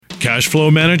Cash flow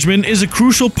management is a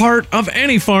crucial part of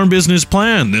any farm business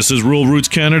plan. This is Rural Roots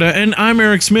Canada, and I'm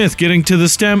Eric Smith, getting to the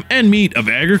stem and meat of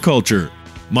agriculture.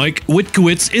 Mike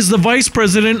Witkowitz is the Vice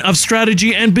President of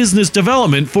Strategy and Business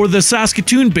Development for the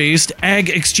Saskatoon-based Ag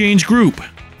Exchange Group.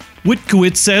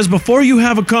 Witkowitz says before you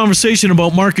have a conversation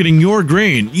about marketing your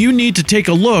grain, you need to take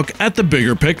a look at the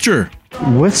bigger picture.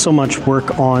 With so much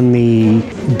work on the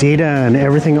data and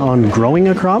everything on growing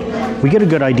a crop, we get a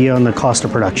good idea on the cost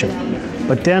of production.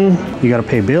 But then you got to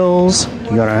pay bills,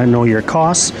 you got to know your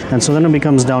costs, and so then it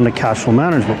becomes down to cash flow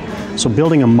management. So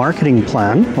building a marketing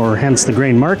plan, or hence the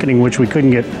grain marketing, which we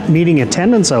couldn't get meeting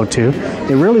attendance out to,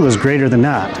 it really was greater than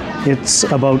that. It's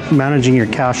about managing your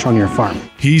cash on your farm.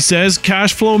 He says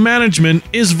cash flow management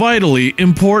is vitally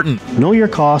important. Know your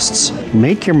costs,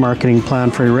 make your marketing plan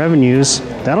for your revenues.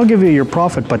 That'll give you your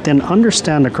profit, but then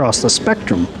understand across the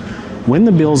spectrum when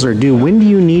the bills are due, when do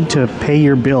you need to pay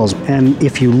your bills? And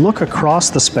if you look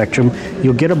across the spectrum,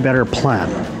 you'll get a better plan.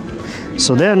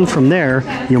 So then from there,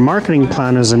 your marketing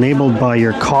plan is enabled by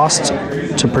your cost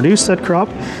to produce that crop,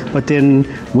 but then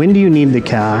when do you need the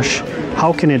cash?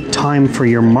 How can it time for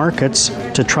your markets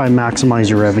to try and maximize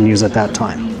your revenues at that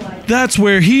time? That's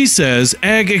where he says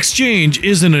Ag Exchange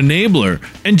is an enabler,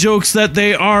 and jokes that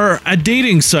they are a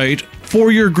dating site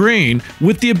for your grain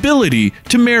with the ability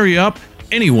to marry up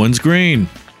anyone's grain.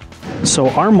 So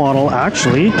our model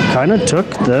actually kind of took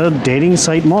the dating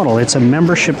site model. It's a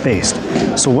membership based.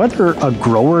 So whether a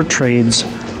grower trades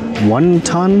 1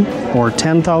 ton or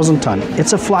 10,000 ton,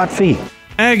 it's a flat fee.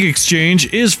 Ag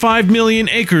Exchange is 5 million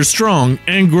acres strong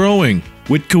and growing.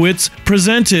 Witkowitz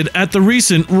presented at the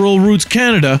recent Rural Roots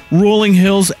Canada Rolling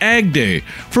Hills Ag Day.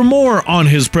 For more on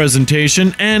his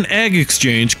presentation and Ag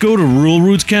Exchange, go to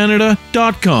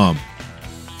ruralrootscanada.com.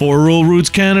 For Rural Roots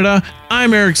Canada,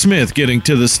 I'm Eric Smith, getting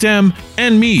to the stem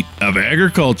and meat of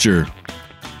agriculture.